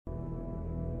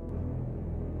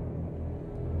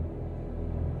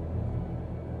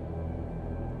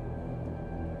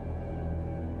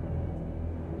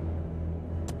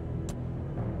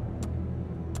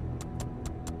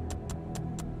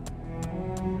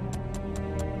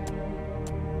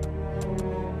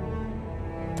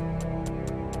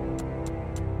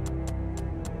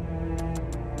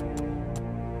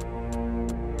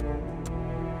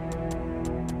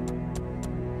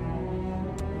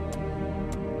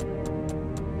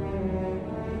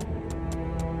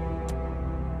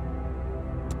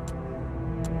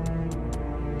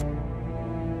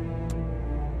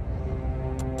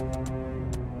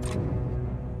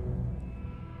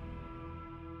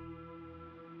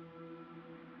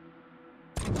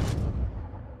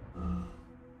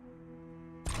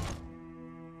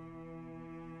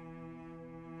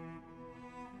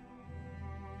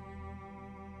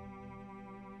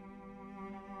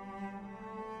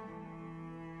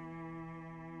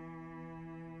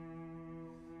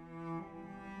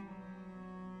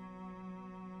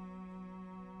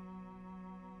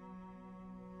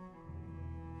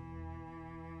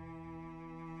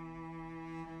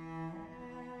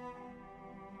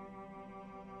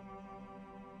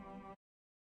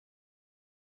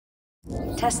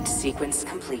Test sequence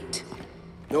complete.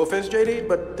 No offense, JD,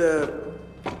 but,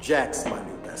 Jack's my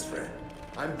new best friend.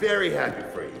 I'm very happy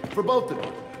for you, for both of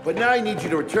you. But now I need you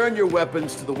to return your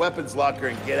weapons to the weapons locker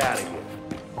and get out of here.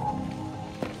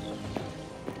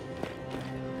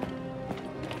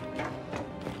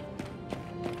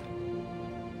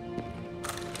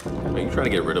 Are you trying to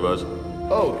get rid of us?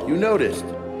 Oh, you noticed.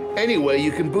 Anyway,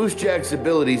 you can boost Jack's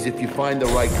abilities if you find the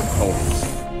right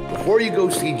components. Before you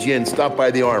go see Jin, stop by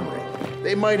the armory.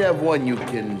 They might have one you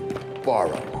can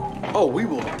borrow. Oh, we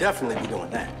will definitely be doing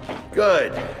that.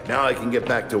 Good. Now I can get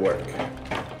back to work.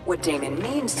 What Damon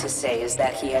means to say is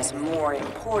that he has more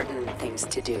important things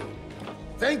to do.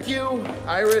 Thank you,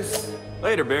 Iris.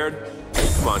 Later, Baird.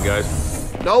 Come on,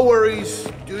 guys. No worries.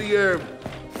 Do your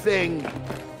thing.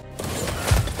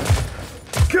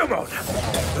 Come on!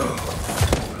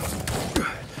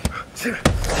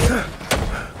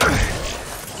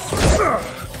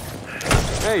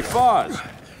 Hey, Foz.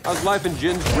 How's life in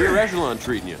Jin's rear echelon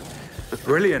treating you?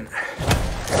 Brilliant.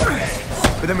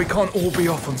 But then we can't all be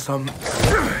off on some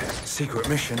secret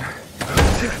mission.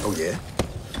 Oh, yeah?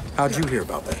 How'd you hear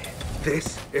about that?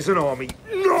 This is an army,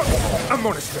 not a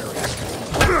monastery.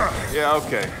 Yeah,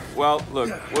 okay. Well,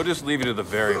 look, we'll just leave you to the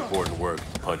very important work,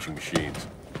 punching machines.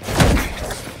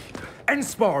 And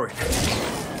sparring.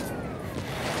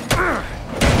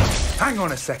 Hang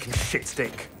on a second,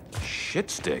 shitstick.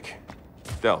 Shitstick?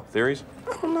 Del, theories?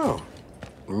 I don't know.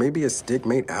 Maybe a stick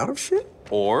made out of shit?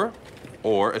 Or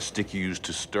a stick used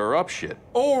to stir up shit.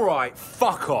 All right,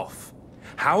 fuck off.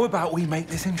 How about we make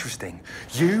this interesting?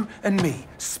 You and me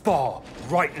spar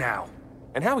right now.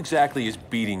 And how exactly is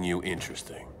beating you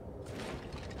interesting?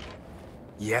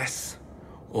 Yes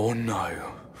or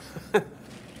no?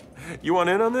 You want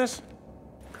in on this?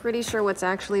 Pretty sure what's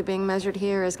actually being measured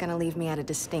here is gonna leave me at a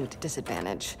distinct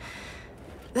disadvantage.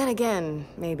 Then again,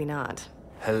 maybe not.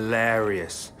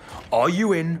 Hilarious. Are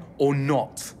you in or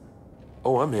not?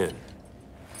 Oh, I'm in.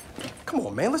 Come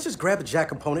on, man, let's just grab the Jack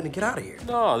component and get out of here.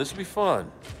 No, this will be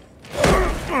fun.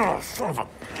 Oh, son of a...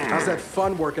 How's that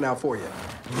fun working out for you?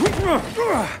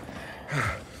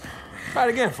 Try it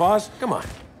again, Foz. Come on.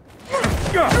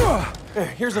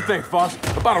 Here's the thing, Foz.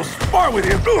 About to spar with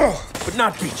you, but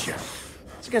not beat you.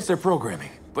 It's against their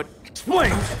programming, but explain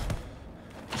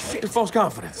your false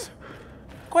confidence.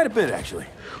 Quite a bit, actually.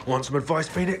 Want some advice,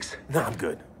 Phoenix? Nah, I'm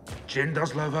good. Jin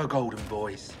does love her golden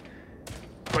boys.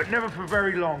 But never for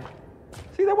very long.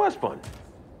 See, that was fun.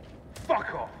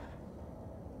 Fuck off.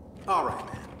 All right,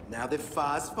 man. Now that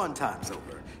Five's fun time's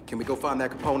over, can we go find that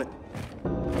component?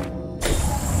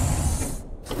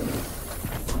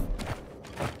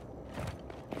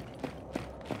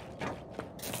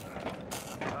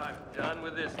 I'm done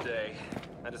with this day.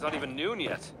 And it's not even noon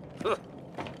yet. Ugh.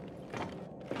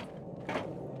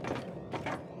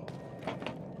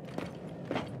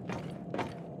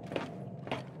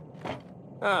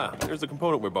 Ah, there's the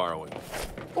component we're borrowing.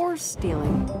 Or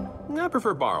stealing. I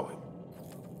prefer borrowing.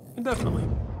 Indefinitely.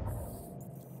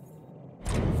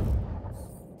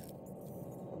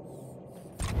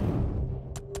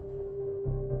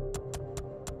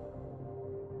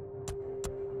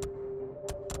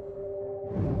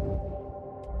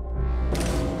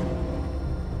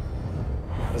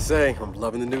 I say, I'm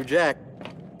loving the new Jack.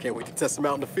 Can't wait to test him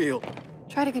out in the field.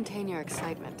 Try to contain your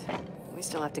excitement. We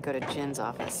still have to go to Jin's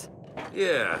office.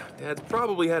 Yeah, Dad's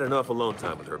probably had enough alone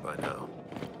time with her by now.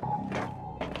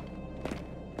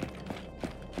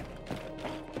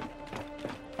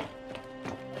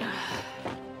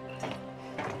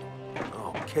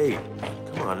 Okay,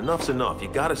 come on, enough's enough. You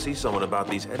gotta see someone about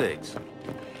these headaches.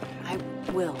 I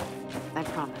will. I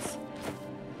promise.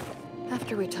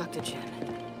 After we talk to Jin.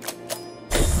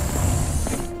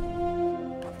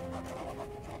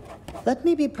 Let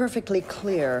me be perfectly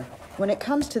clear. When it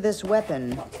comes to this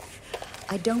weapon,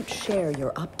 I don't share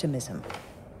your optimism.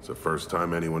 It's the first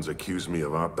time anyone's accused me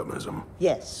of optimism.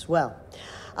 Yes, well,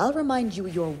 I'll remind you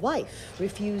your wife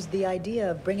refused the idea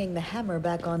of bringing the hammer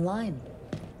back online.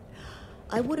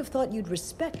 I would have thought you'd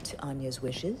respect Anya's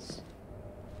wishes.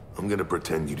 I'm gonna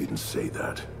pretend you didn't say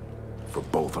that. For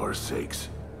both our sakes.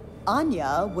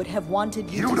 Anya would have wanted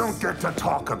you to... You don't get to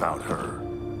talk about her.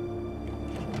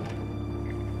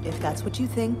 If that's what you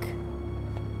think,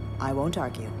 I won't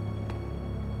argue.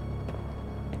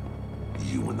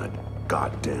 You and that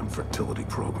goddamn fertility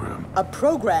program. A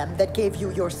program that gave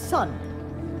you your son.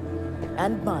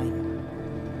 And mine.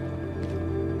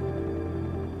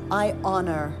 I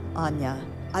honor Anya.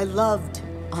 I loved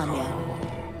Anya.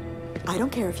 I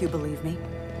don't care if you believe me.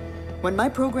 When my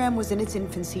program was in its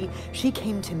infancy, she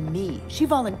came to me. She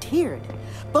volunteered.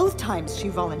 Both times she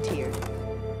volunteered.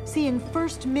 Seeing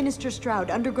First Minister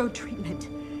Stroud undergo treatment.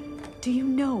 Do you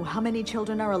know how many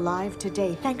children are alive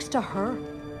today thanks to her?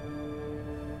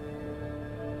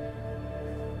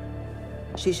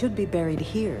 She should be buried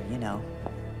here, you know,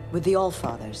 with the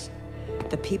Allfathers.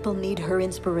 The people need her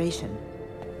inspiration.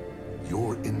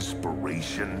 Your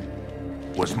inspiration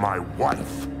was my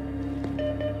wife.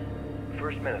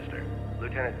 First Minister,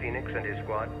 Lieutenant Phoenix and his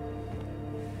squad.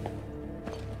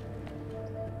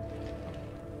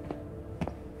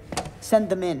 Send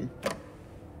them in.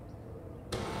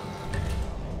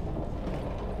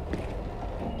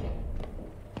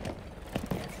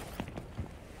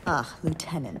 Ah,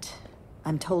 Lieutenant.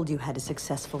 I'm told you had a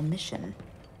successful mission.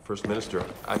 First Minister,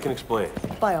 I can explain.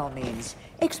 By all means.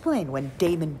 Explain when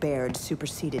Damon Baird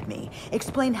superseded me.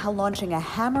 Explain how launching a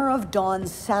Hammer of Dawn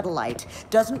satellite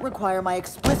doesn't require my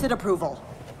explicit approval.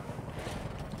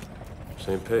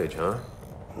 Same page, huh?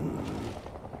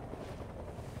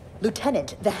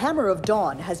 Lieutenant, the Hammer of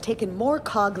Dawn has taken more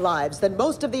COG lives than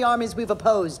most of the armies we've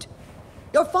opposed.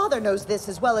 Your father knows this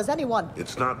as well as anyone.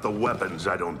 It's not the weapons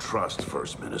I don't trust,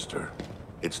 First Minister.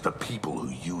 It's the people who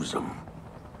use them.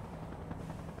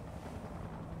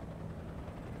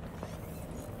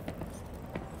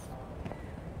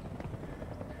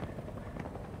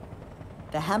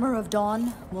 The Hammer of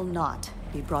Dawn will not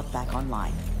be brought back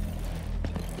online.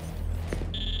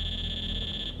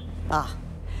 Ah,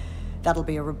 that'll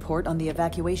be a report on the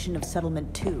evacuation of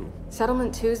Settlement 2.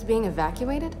 Settlement 2's being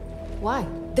evacuated? Why?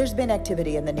 There's been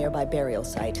activity in the nearby burial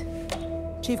site.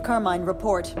 Chief Carmine,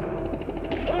 report. We're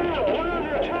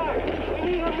under attack!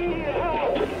 We need immediate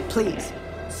help! Please,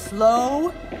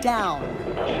 slow down.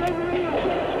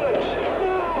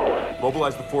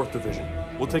 Mobilize the 4th Division.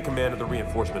 We'll take command of the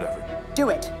reinforcement effort. Do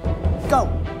it. Go.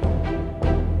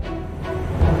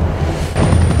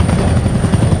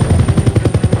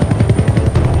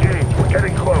 James, we're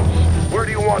getting close. Where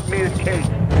do you want me and Kate?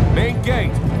 Main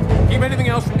gate. Keep anything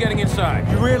else from getting inside.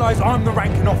 You realize I'm the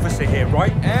ranking officer here,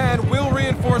 right? And we'll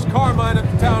reinforce Carmine at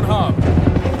the town hub.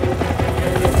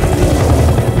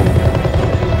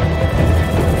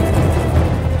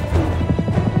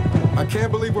 I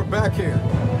can't believe we're back here.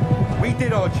 We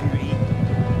did our duty.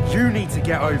 You need to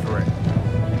get over it.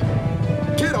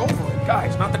 Get over it.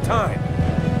 Guys, not the time.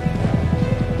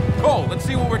 Cole, let's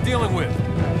see what we're dealing with.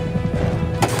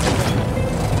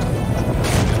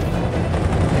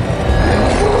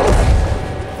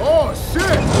 Oh,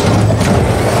 shit!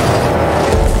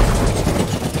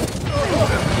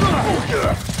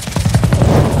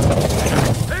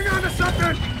 Hang on to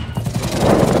something!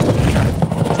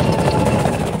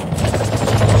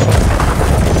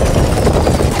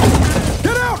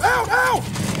 Get out! Out! Out!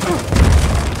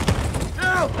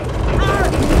 Out!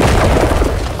 Run!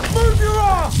 Move your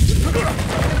arm!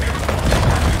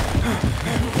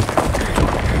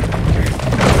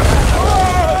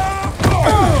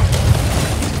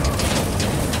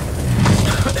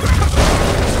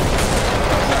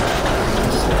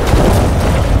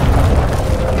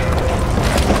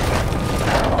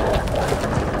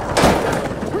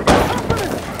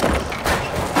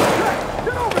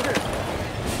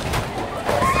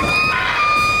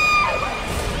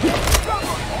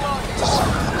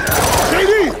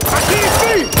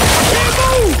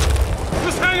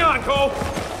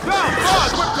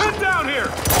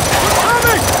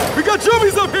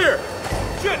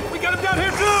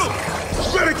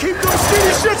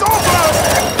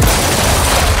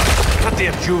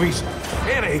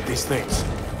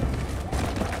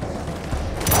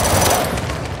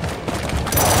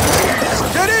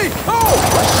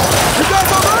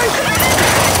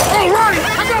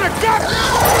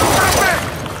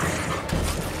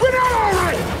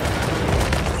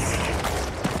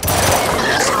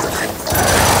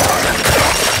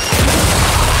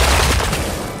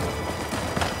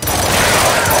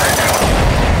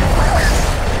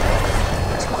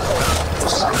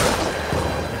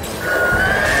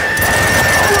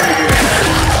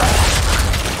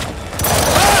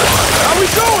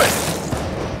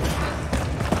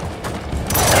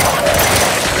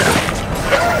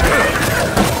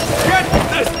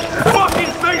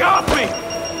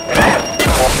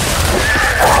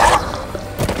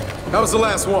 That was the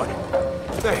last one.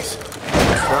 Thanks.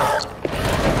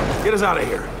 Get us out of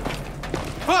here.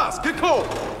 Boss, get cold!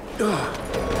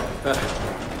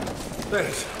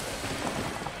 Thanks.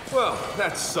 Well,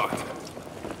 that sucked.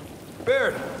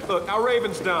 Baird, look, our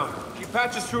Raven's down. She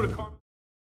patches through to Carmine.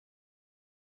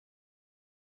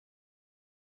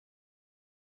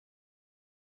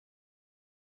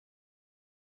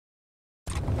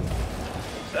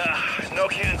 No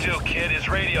can do, kid. His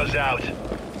radio's out.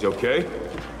 He's okay?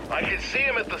 I can see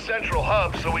him at the central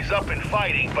hub, so he's up and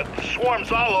fighting, but the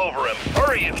swarm's all over him.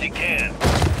 Hurry if you can.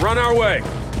 Run our way.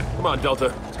 Come on, Delta.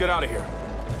 Let's get out of here.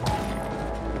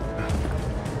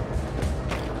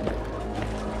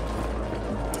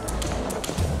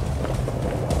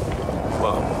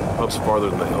 Wow, hub's farther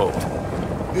than they hoped.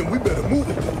 Then we better move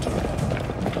it, Delta.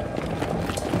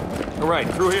 All right,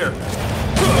 through here.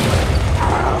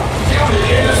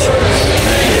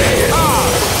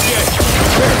 Shit!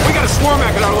 We got a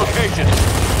swarmac at our location.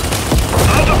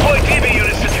 I'll deploy TV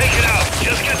units to take it out.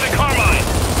 Just get the Carmine.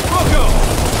 We'll go!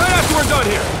 Right after we're done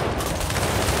here.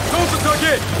 Those are dug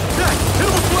in. Jack, hit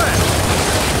him with flash.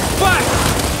 Flash!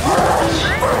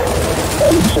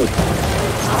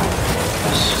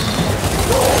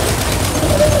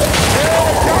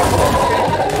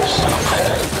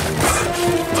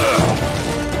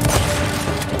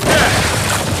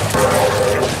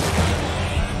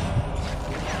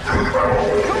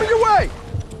 Coming your way!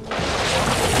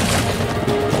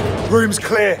 Room's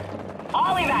clear.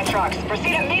 All evac trucks,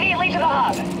 proceed immediately to the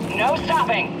hub. No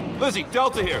stopping. Lizzie,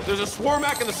 Delta here. There's a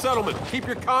swarmac in the settlement. Keep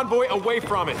your convoy away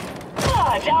from it.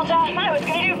 Ah, Delta, I was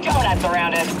gonna do donuts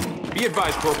around it. Be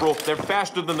advised, Corporal. They're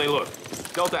faster than they look.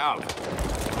 Delta out.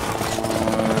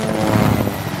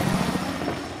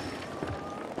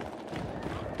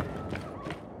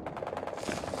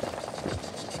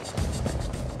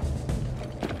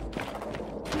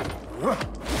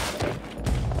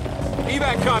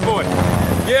 Evac convoy.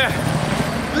 Yeah.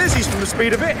 Lizzie's from the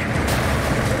speed of it.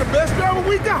 The best driver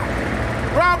we got.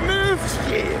 Rob moves?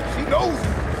 Yeah, she knows it.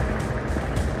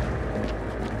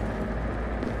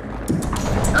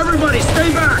 Everybody,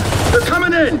 stay back! They're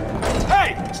coming in!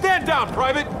 Hey, stand down,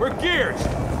 Private. We're gears.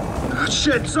 Oh,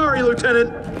 shit, sorry,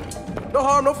 Lieutenant. No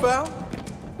harm, no foul.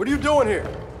 What are you doing here?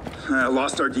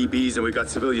 Lost our DBs and we got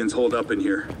civilians holed up in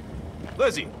here.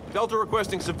 Lizzie, Delta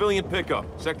requesting civilian pickup.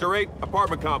 Sector 8,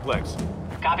 apartment complex.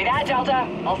 Copy that, Delta.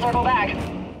 I'll circle back.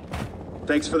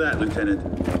 Thanks for that, Lieutenant.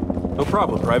 No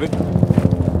problem, Private.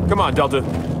 Come on, Delta.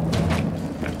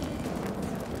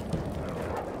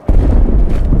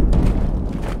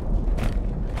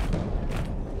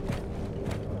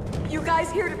 You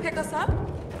guys here to pick us up?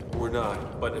 We're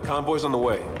not, but the convoy's on the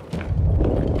way.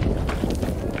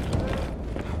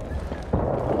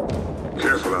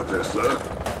 Careful out there, sir.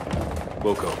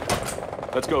 Wilco.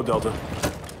 Let's go, Delta.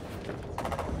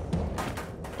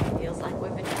 Feels like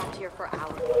we've been trapped here for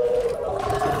hours.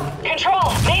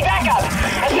 Control, need backup.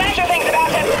 A smasher thing's about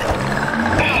to...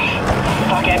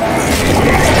 Fuck it.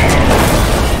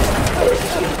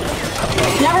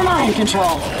 Never mind,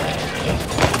 Control.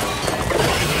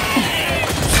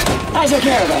 I took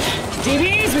care of it.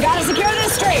 DBs, we gotta secure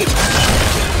this street.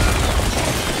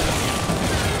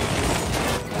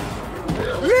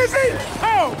 Lizzie!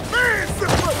 Oh, man!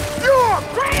 You're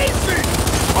crazy!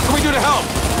 What can we do to help?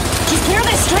 Just clear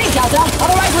this street, Delta.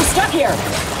 Otherwise, we're stuck here.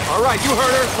 All right, you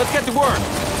heard her. Let's get to work.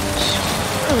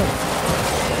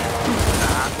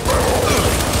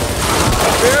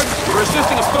 Baird, we're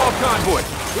assisting a stalled convoy.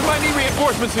 We might need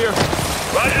reinforcements here.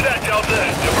 Roger that, Delta.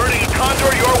 Diverting a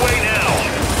Condor your way now.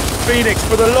 Phoenix,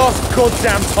 for the last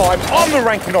goddamn time, I'm the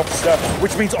ranking officer,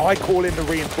 which means I call in the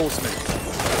reinforcements.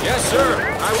 Yes, sir.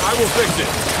 I will fix it.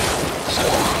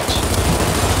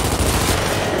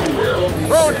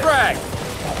 Throw and frag.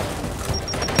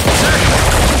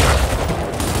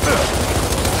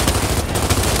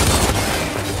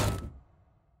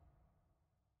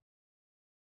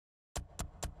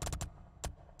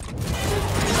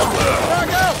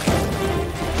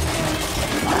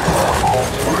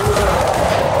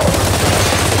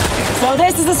 So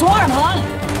this is a swarm, huh?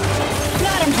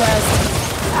 Not impressed.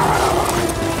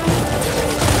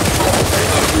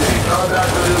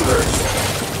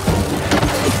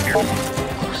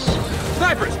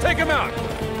 Snipers, take him out!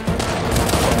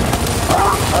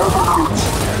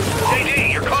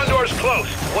 JD, your Condor's close.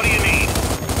 What do you need?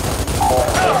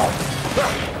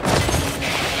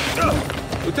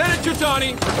 Lieutenant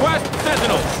Chitani, request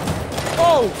sentinels.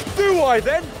 Oh, do I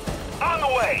then? On the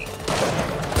way.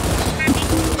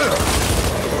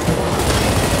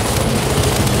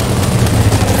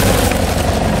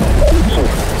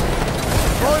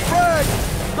 Throwing frag!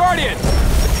 Guardian,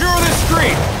 secure this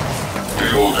street! We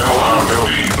will tell our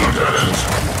duty, Lieutenant.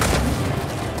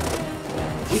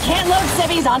 We can't load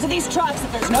civvies onto these trucks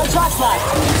if there's no trucks left.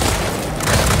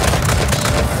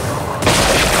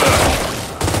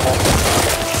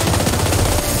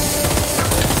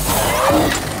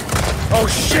 Oh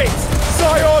shit!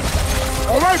 Zion!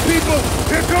 All right, people,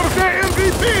 here comes their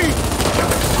MVP!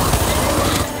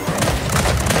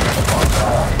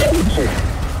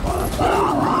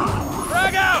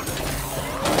 Frag out!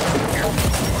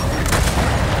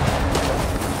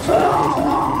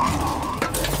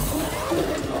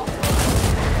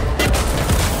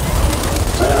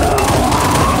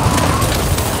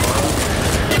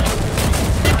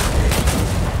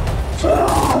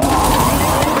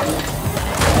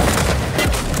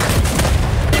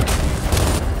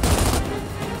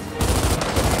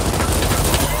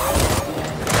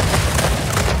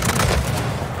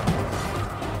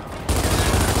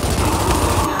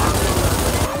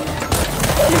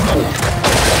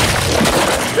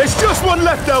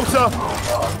 closer.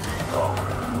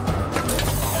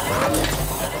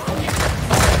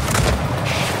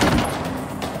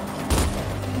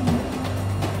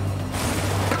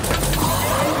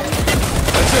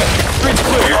 That's it. Street's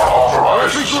clear.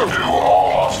 Let's regroup. To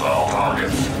all hostile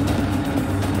targets.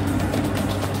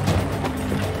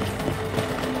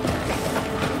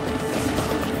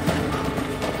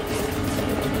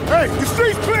 Hey, the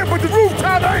street's clear, but the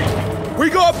rooftop ain't. We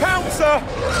got a pound, sir.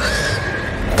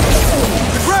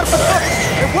 Grab some stuff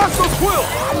and watch those quills.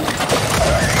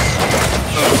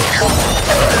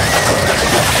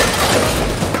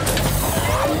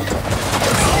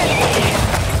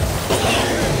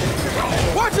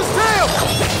 Watch his tail.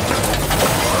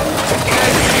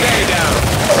 Stay down.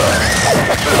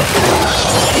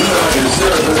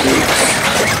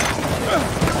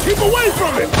 Keep away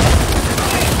from it.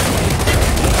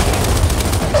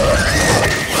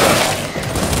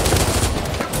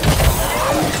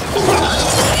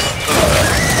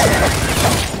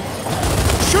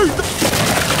 Shoot!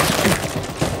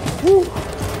 Woo.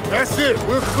 That's it.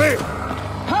 We're clear.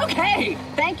 Okay,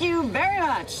 thank you very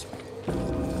much.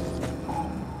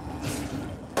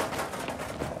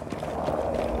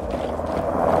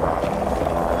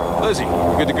 Lizzie,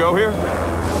 you good to go here?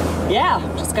 Yeah,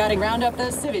 just gotta round up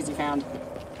those civvies you found.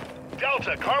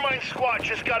 Delta, Carmine's squad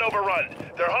just got overrun.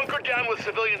 They're hunkered down with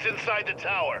civilians inside the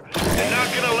tower. They're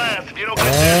not gonna last if you don't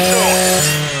get there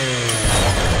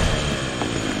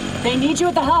soon. They need you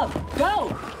at the hub.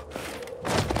 Go!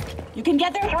 You can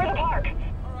get there through the park.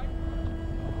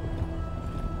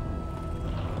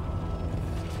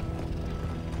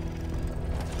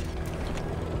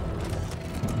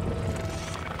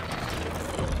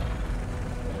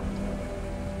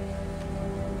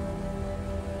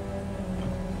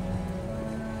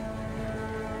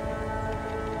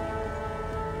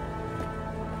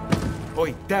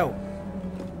 Oi, Del.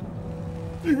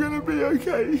 You're gonna be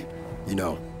okay. You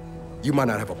know, you might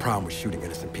not have a problem with shooting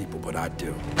innocent people, but I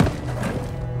do.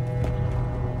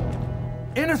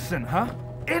 Innocent, huh?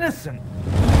 Innocent?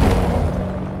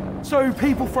 So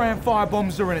people throwing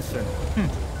firebombs are innocent?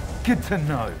 Good to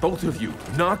know. Both of you,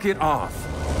 knock it off.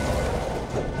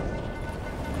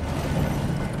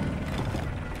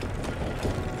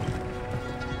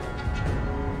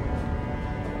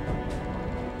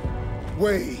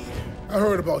 Wait, I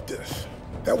heard about this.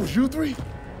 That was you three?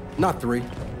 Not three.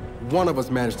 One of us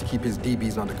managed to keep his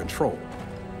DBs under control.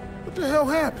 What the hell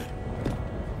happened?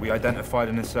 We identified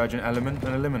an insurgent element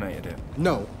and eliminated it.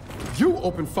 No, you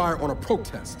opened fire on a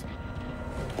protest.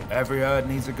 Every herd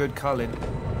needs a good culling.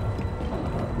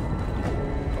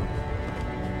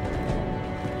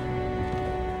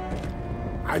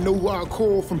 I know who I'll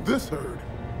call from this herd.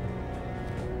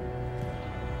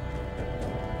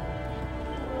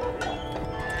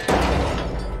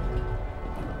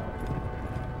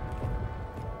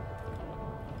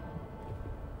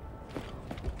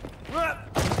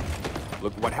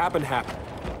 Look, what happened, happened.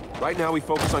 Right now, we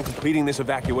focus on completing this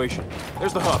evacuation.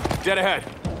 There's the hub, dead ahead.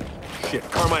 Shit,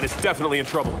 Carmine is definitely in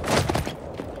trouble.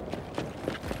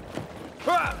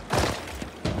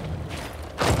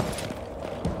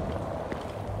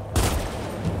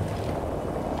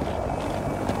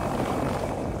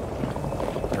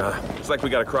 Looks like we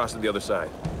gotta cross to the other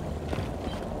side.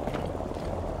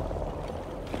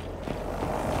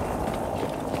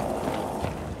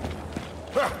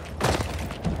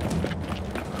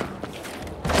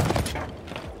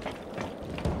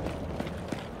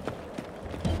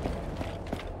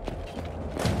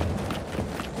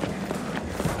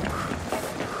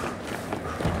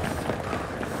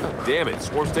 Damn it,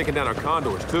 Swarm's taking down our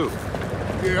condors, too.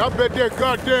 Yeah, I bet that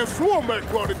goddamn swarm mate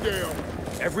brought it down.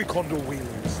 Every condor we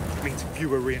lose means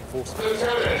fewer reinforcements.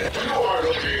 Lieutenant, you are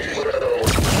looking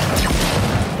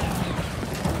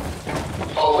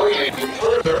well. Awaiting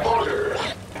further orders.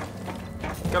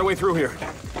 Got a way through here.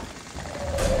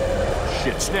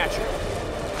 Shit, snatch it.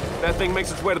 That thing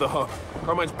makes its way to the hub.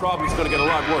 Carmine's problem's gonna get a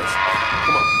lot worse.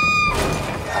 Come on.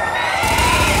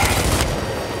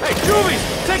 Hey, Julies!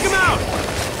 Take him out!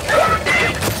 I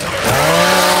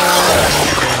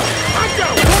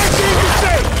got one thing to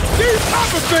say. These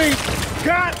other things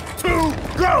got to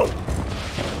go.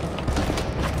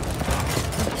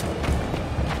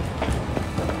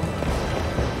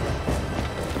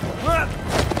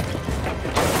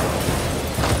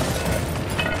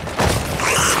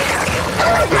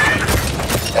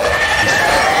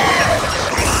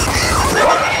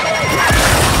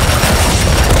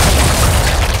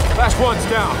 Last one's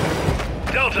down.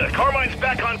 Delta, Carmine's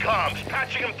back on comms,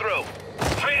 patching him through.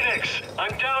 Phoenix,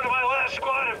 I'm down to my last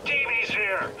squad of DBs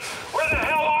here. Where the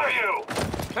hell are you?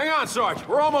 Hang on, Sarge.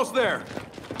 We're almost there.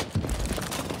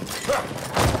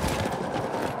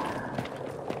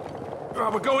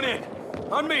 We're going in.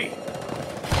 On me.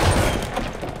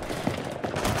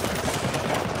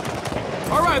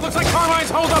 All right, looks like Carmine's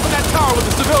holed up in that tower with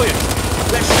the civilians.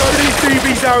 Let's show these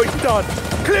DBs how it's done.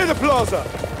 Clear the plaza.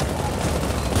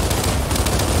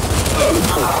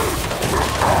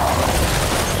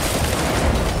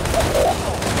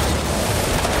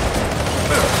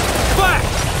 Flash!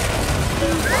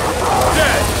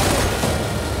 Dead!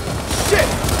 Shit!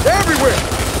 They're everywhere!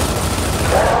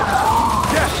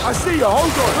 Yeah, I see you.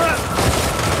 Hold on.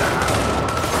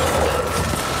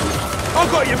 I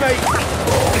got you, mate.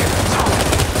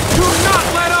 Do not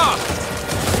let up!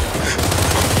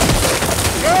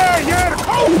 Yeah, the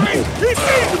cold, mate. He's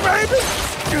easy, baby.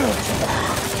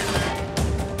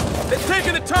 They're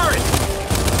taking the turret!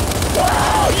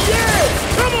 Oh, yeah!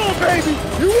 Come on, baby!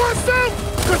 You want some?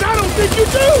 Because I don't think you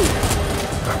do!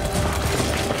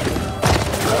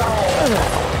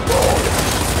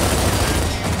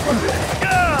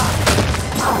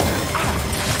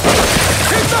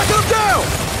 Keep knocking them down!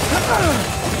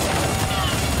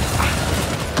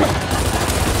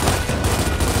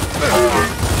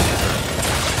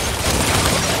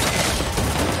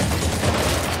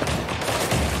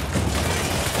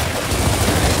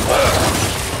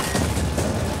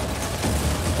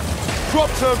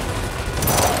 Dropped him!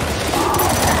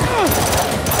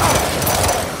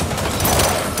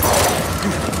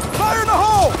 Fire in the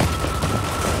hole!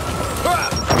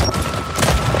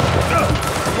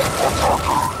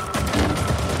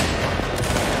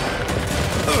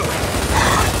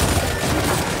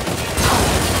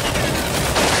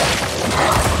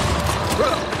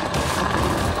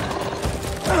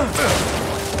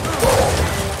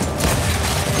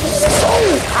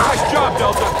 Nice job,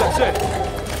 Delta. That's it.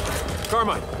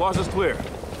 Carmine, plaza's clear.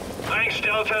 Thanks,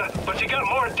 Delta, but you got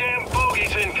more damn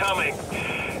bogeys incoming.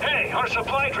 Hey, our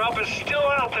supply drop is still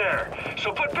out there,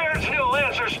 so put Barrett's new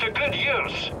Lancers to good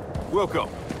use. Wilco,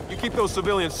 you keep those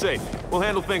civilians safe. We'll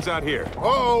handle things out here.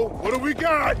 Uh-oh, what do we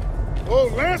got? Oh,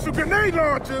 Lancer grenade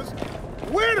launchers?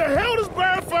 Where the hell does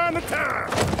Barrett find the time?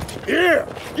 Here,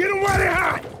 get them while they're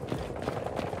hot.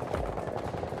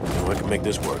 I can make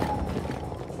this work.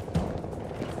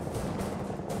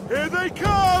 Here they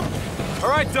come! All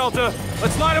right, Delta,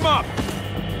 let's light them up!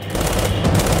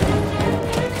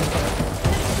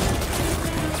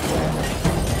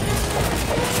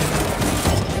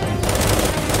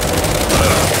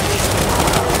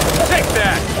 Take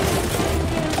that!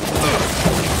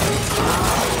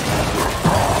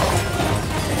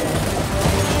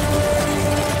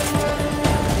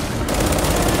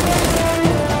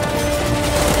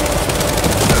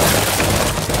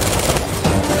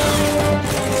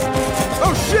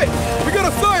 Oh shit! We got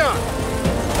a Scion!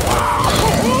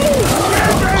 Yeah,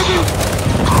 baby!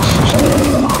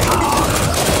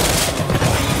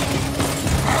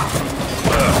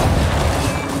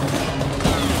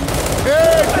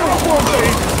 Hey, kill him for me!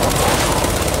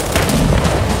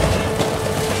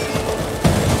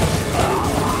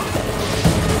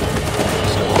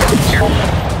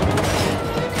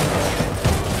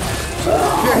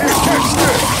 Yeah, here, catch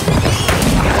this!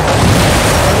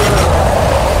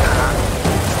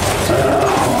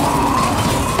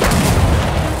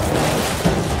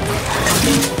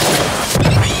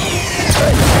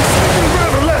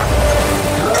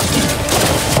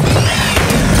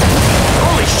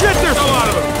 Holy shit, there's a lot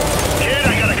of them! Kid,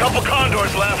 I got a couple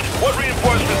Condors left. What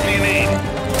reinforcements do you need?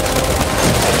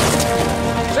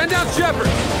 Send down Shepard!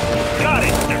 Got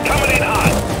it. They're coming in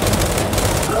hot.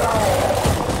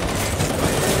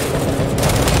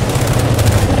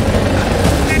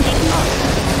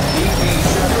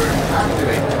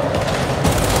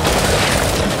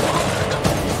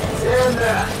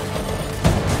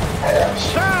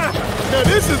 Now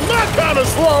this is my kind of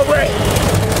soiree!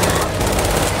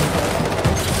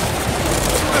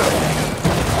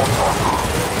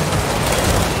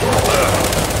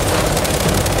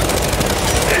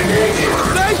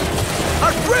 See? I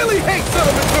really hate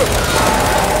Settlement 2!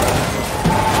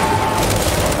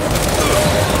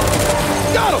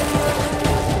 Got him!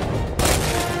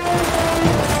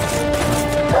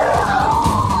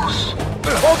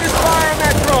 Focus fire on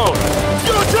that drone!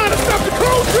 You're trying to stop the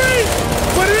cold train,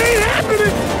 but it ain't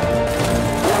happening!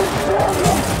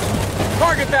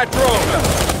 Target that drone!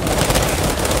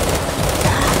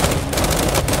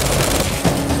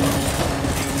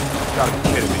 Gotta be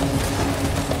kidding me.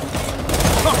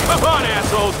 Oh, come on,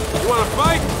 assholes! You wanna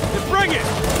fight? Then bring it!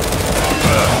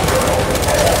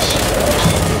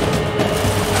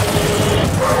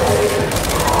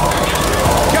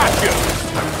 Gotcha!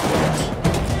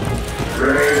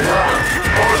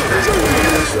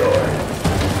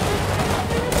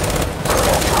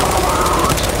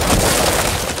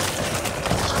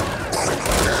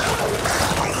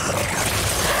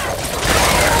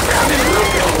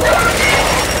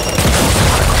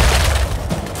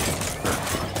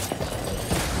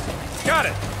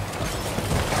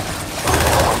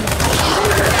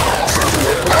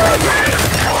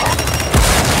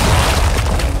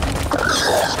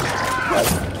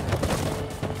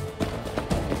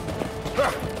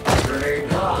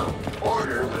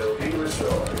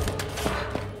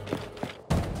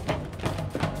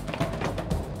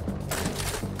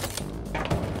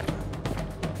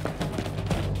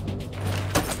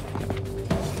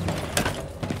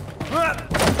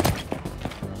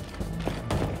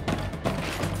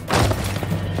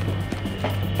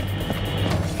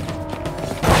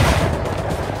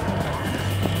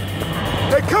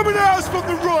 coming at us from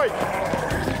the right!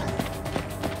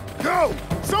 Go!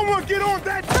 Someone get on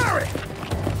that turret!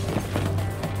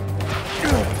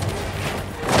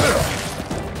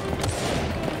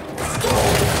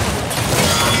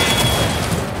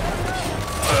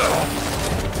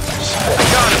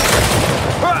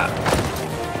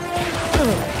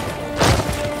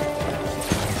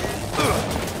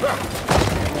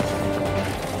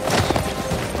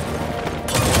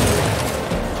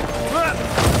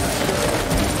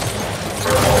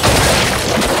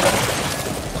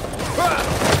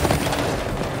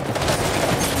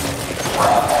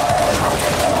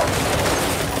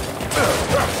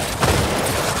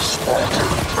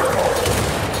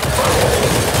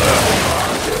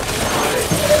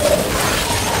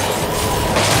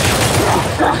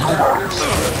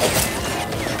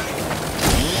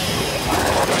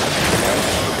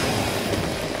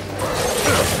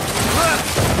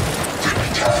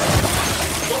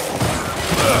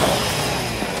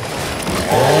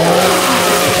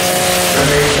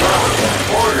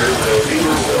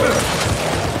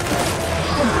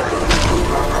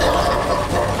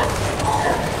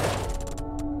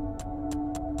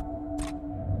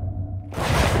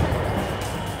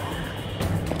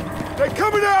 They're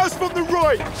coming at us from the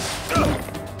right!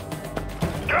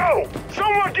 Go!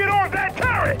 Someone get on that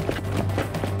turret!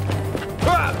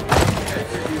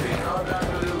 Executing combat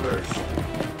maneuvers.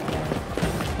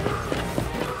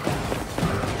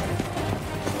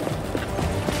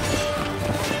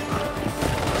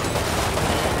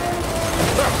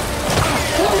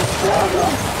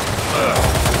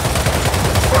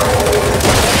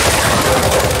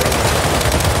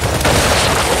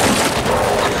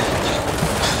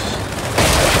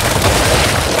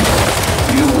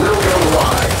 You will go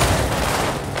live.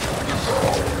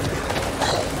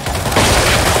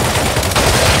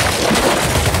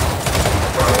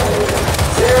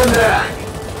 Stand back.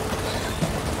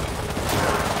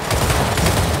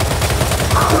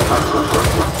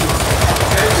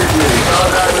 Executing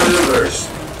combat maneuvers.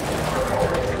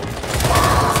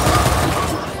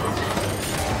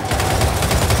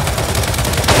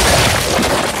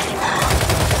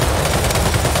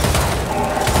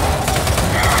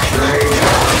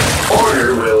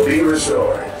 Order will be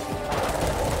restored.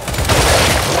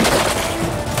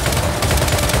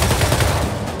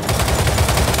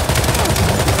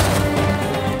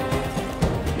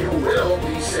 You will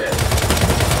be set.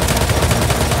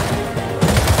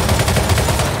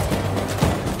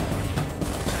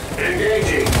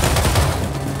 Engaging.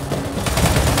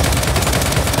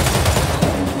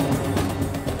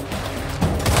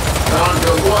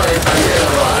 Non-compliant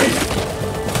identified.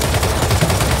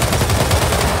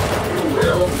 You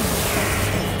will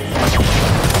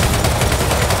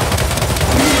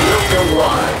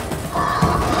comply.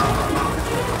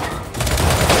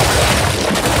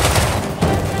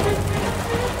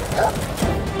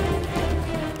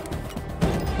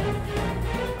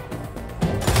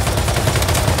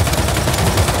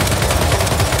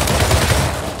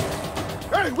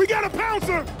 Hey, we got a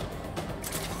pouncer!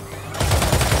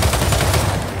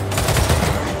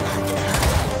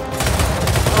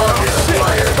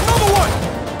 Another one!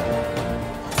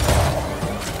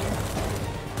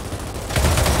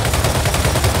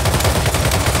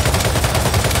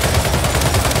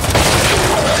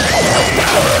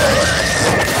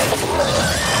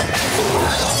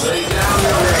 Lay down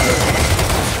your weapon.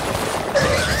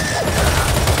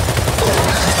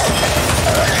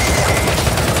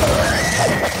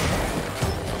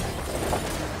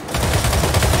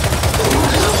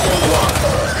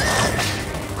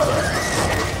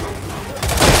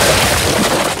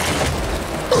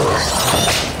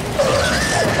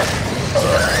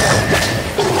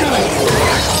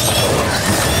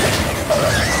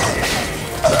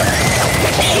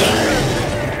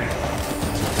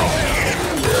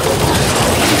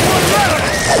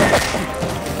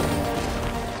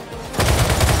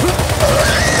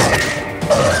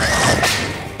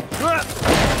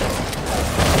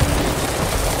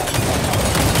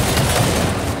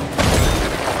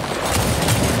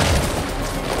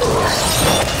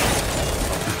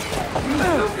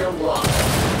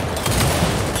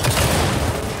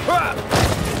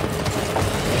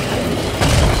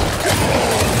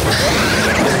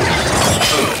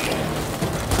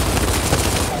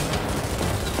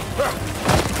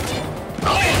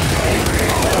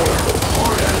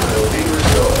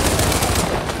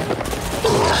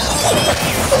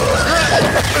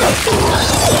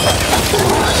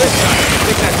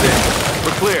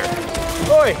 Clear.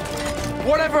 Oi!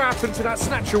 Whatever happened to that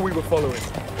snatcher we were following?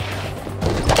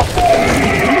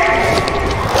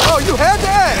 Oh, you had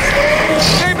that!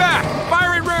 Stay back!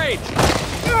 Fire in range!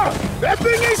 That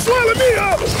thing ain't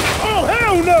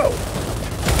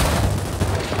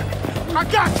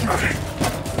Got you!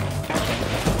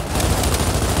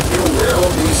 You will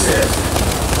desist.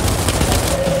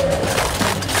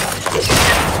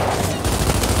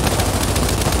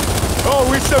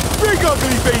 Oh, it's a big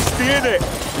ugly beastie, isn't it?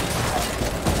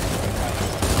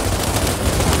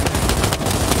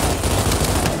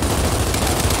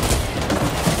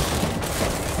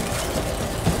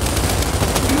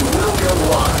 You will get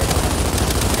wide.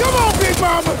 Come on, Big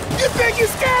Mama! You think you're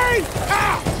scary?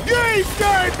 Ah! You ain't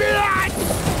scary, bitch!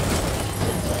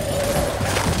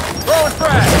 Throwing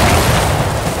frag!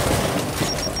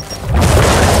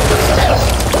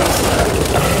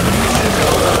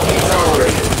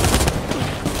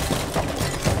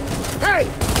 Hey!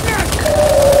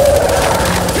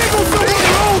 Here goes some of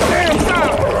your own damn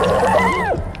time!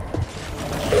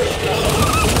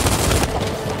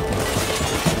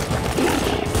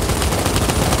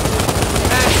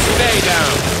 And stay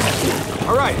down.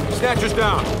 All right, Snatcher's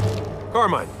down.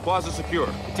 Carmine, plaza secure.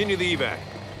 Continue the evac.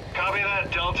 Copy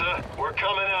that, Delta. We're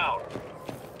coming out.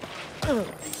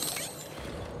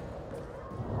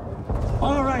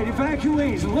 All right,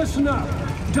 evacuees, listen up.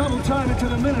 Double time it to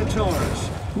the Minotaurs.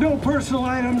 No personal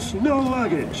items, no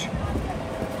luggage.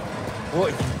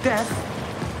 What, death?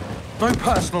 No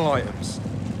personal items.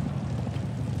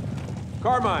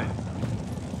 Carmine.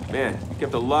 Man, you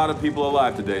kept a lot of people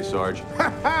alive today, Sarge. Ha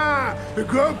ha! The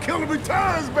grub killer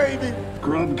returns, baby!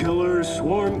 Grub killer,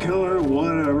 swarm killer,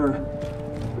 whatever.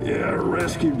 Yeah,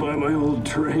 rescued by my old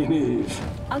trainees.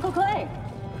 Uncle Clay.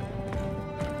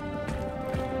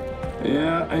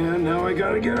 Yeah, and now I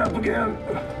gotta get up again.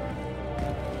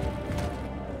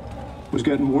 Was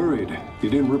getting worried. You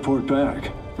didn't report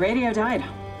back. Radio died.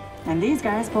 And these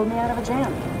guys pulled me out of a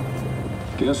jam.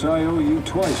 Guess I owe you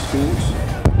twice, Phoenix.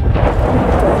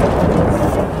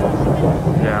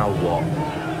 Now what?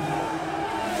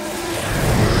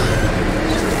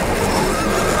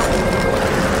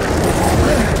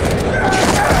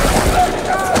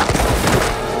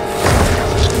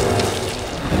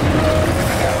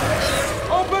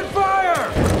 Open fire!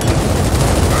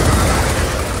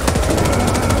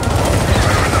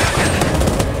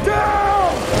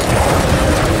 Down!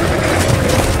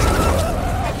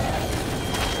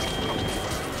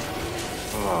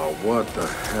 Oh, what the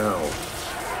hell?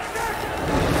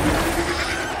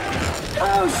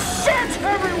 Oh, shit!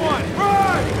 Everyone,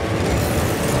 run!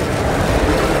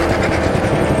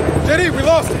 Jenny, we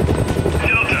lost it!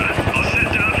 Delta, I'll sit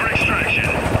down for extraction.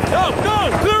 No, go!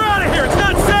 Clear out of here! It's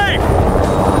not safe!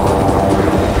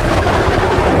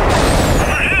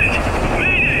 We're hit!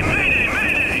 Mayday, mayday,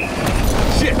 mayday!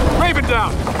 Shit! Raven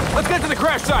down! Let's get to the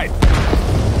crash site!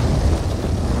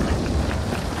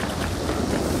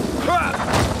 Ah!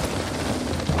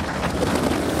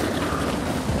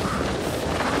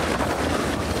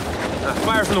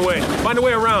 Fire's in the way. Find a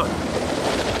way around.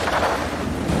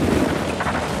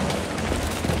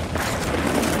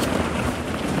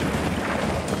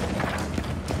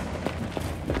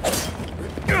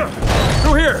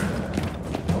 Through here!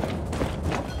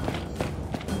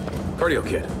 Cardio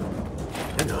kit.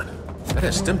 Hang on. That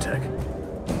has stim tech.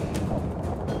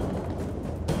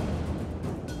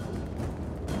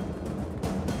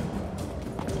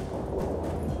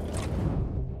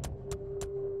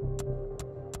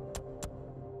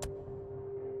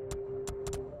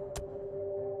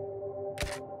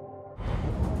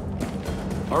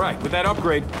 All right, with that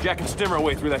upgrade, Jack can stim our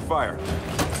way through that fire.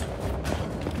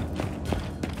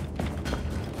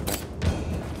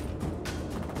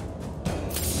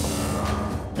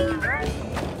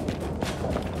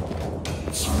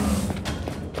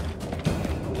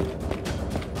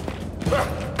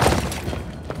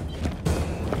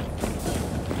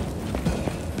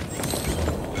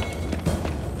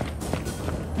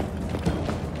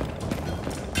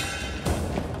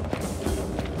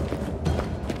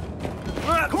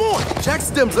 Jack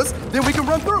stims us, then we can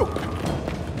run through.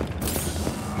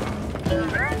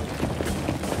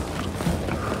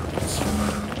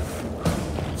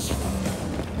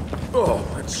 Oh,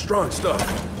 that's strong stuff.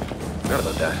 Forgot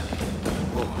about that.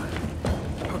 Oh.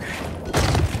 Okay.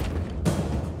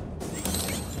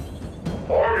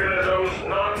 Organisms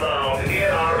not found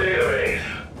in our database.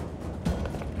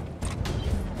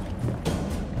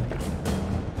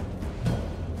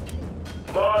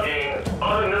 Logging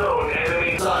unknown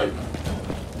enemy type.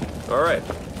 All right.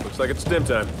 Looks like it's stim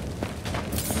time.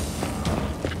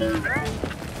 Shit!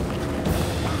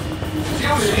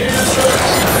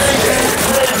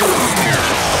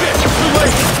 Too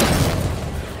late!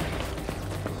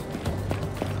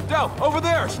 Del, over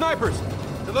there! Snipers!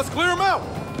 Then let's clear them out!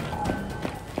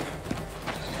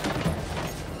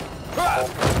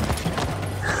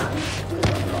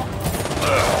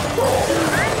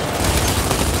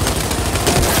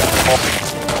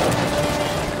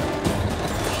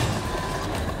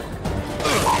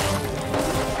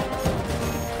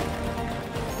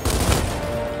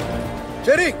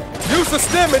 JD, use the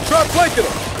stem and try flanking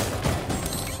him.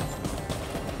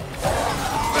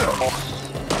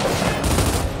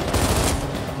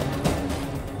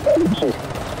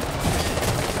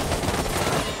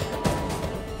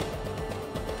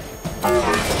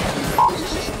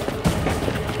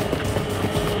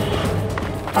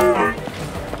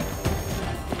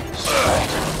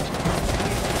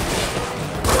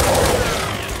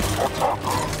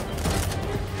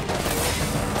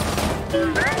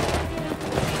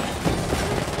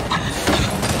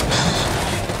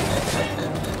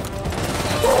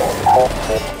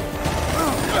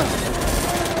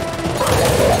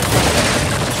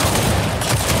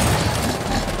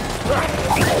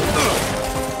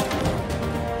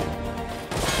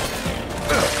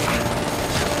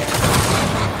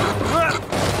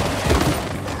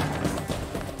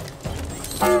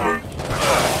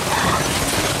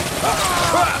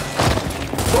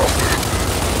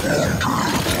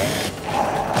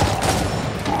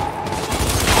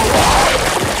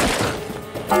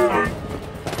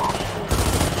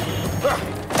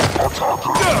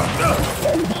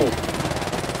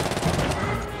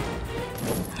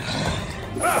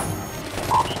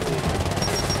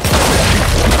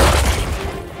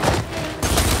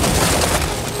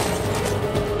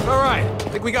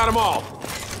 We got them all.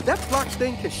 That block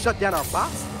thing can shut down our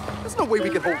bots? There's no way we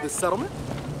can hold this settlement.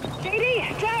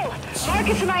 JD, Joe!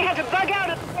 Marcus and I had to bug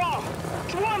out of the wall.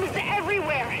 Swarm is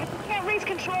everywhere. Can't raise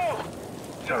control.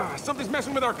 Something's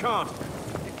messing with our comms.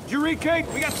 Did you read, Kate?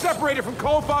 We got separated from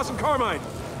Coalfoss and Carmine.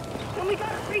 Then we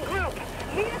gotta regroup.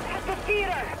 Meet us at the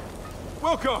theater.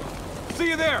 Welcome. See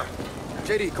you there.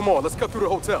 JD, come on. Let's cut through the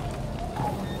hotel.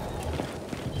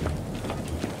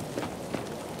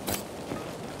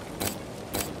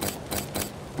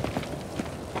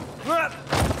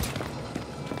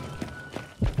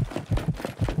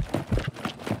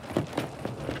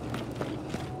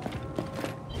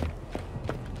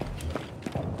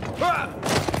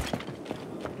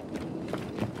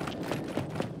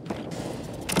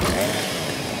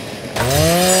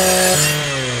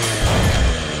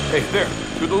 Hey, there,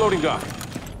 through the loading dock.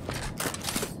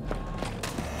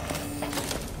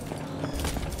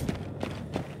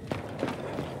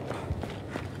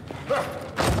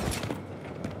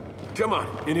 Come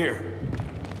on, in here.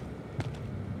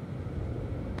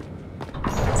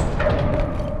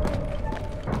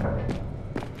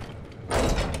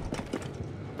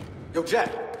 Yo,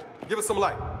 Jack, give us some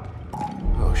light.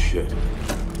 Oh, shit.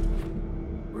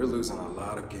 We're losing a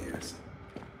lot of gears.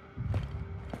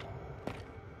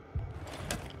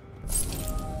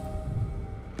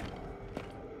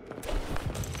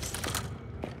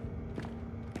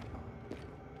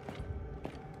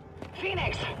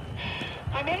 Phoenix,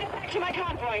 I made it back to my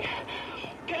convoy.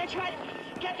 Gonna try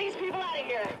to get these people out of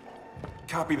here.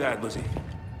 Copy that, Lizzie.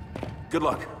 Good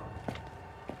luck.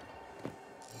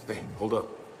 Hey, hold up.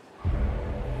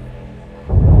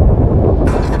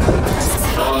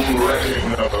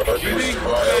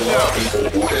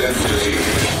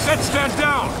 Set stand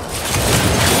down!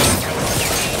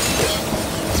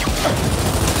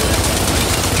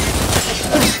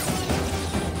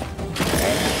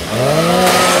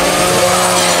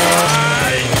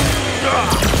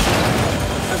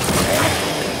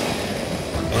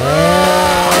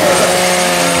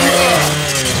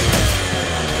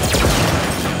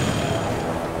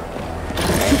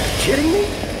 Kidding me?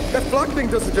 That block thing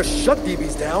doesn't just shut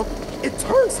DBs down, it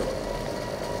turns them.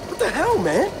 What the hell,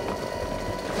 man?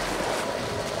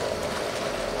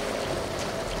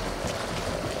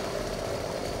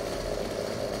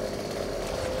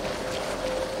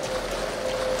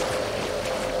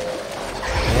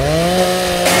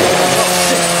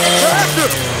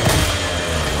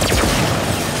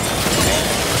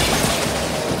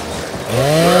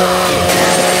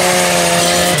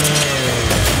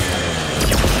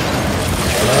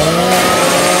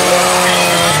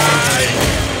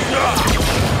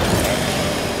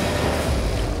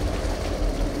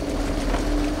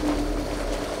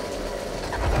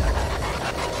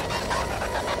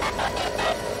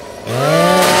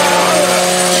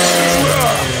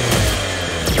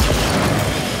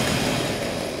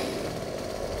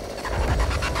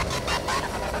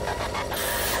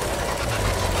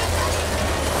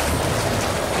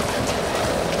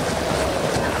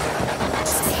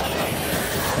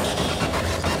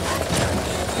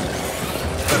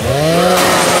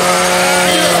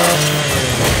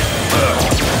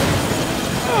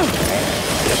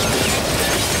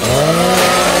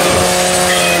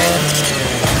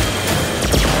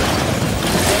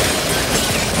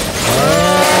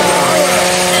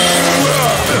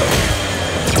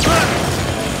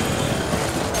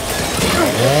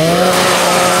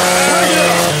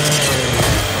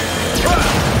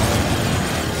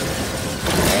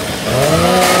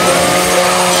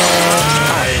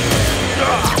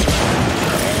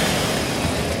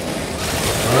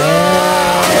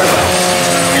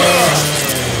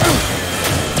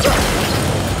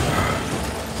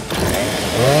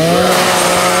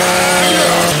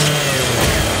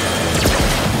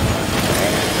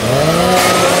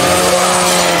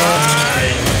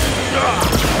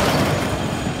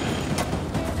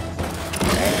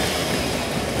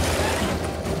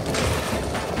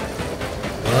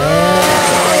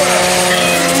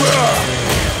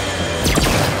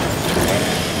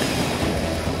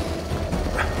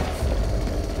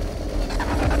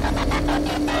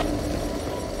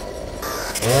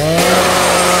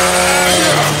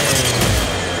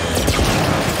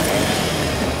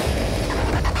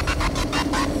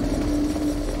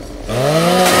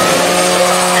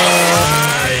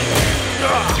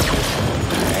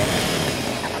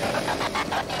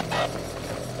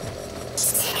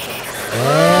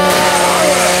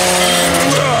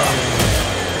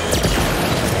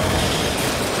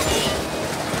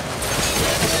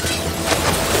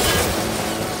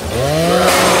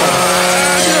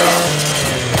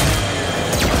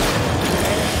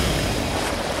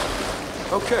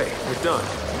 done?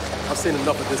 I've seen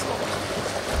enough of this one.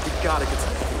 We gotta get to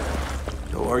the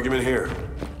gear. No argument here.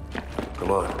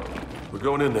 Come on. We're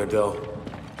going in there, Del.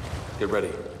 Get ready.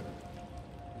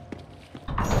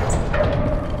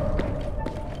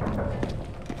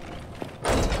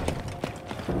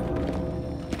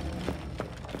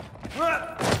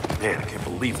 Man, I can't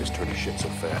believe this turned to shit so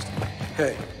fast.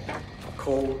 Hey,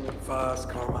 Cole, Vaz,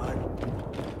 Carmine.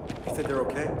 You think they're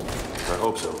okay? I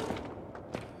hope so.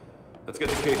 Let's get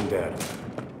to Kate and Dad.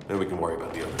 Then we can worry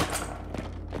about the others.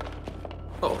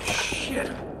 Oh,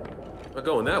 shit. We're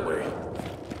going that way.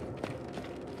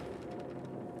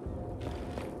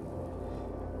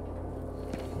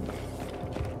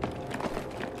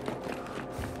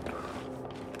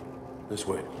 This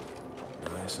way.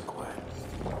 Nice and quiet.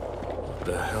 What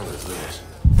the hell is this?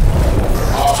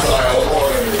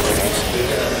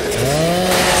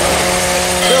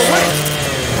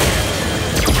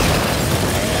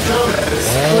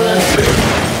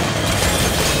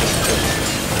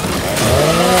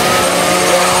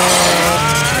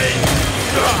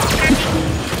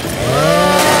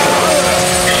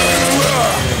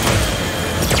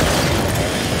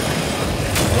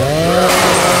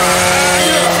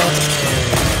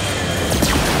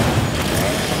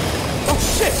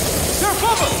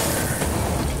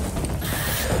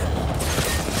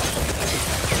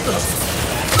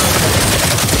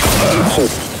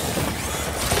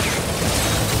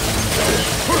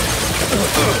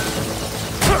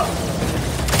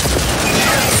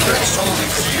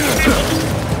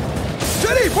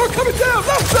 Jenny, more coming down,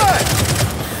 left side!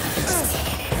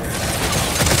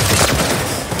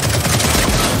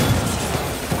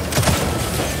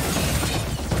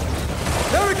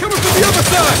 Now they're coming from the other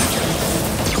side!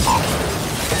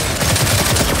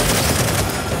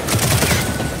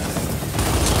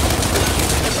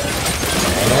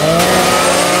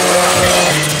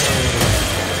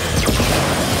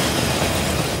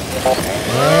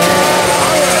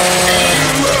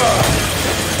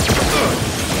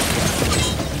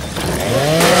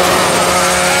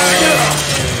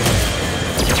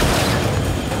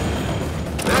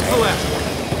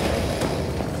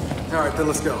 Alright, then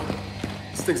let's go.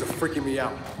 These things are freaking me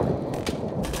out.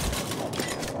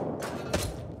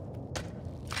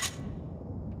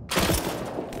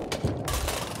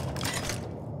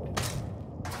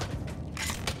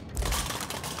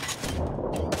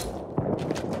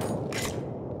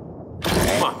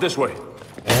 Come on, this way.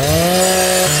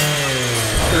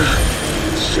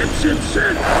 Shit!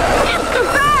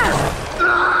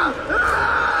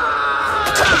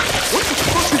 What the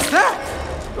fuck is that?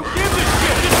 Who gives a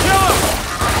shit? Just kill him!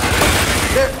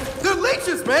 They're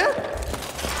leeches, man!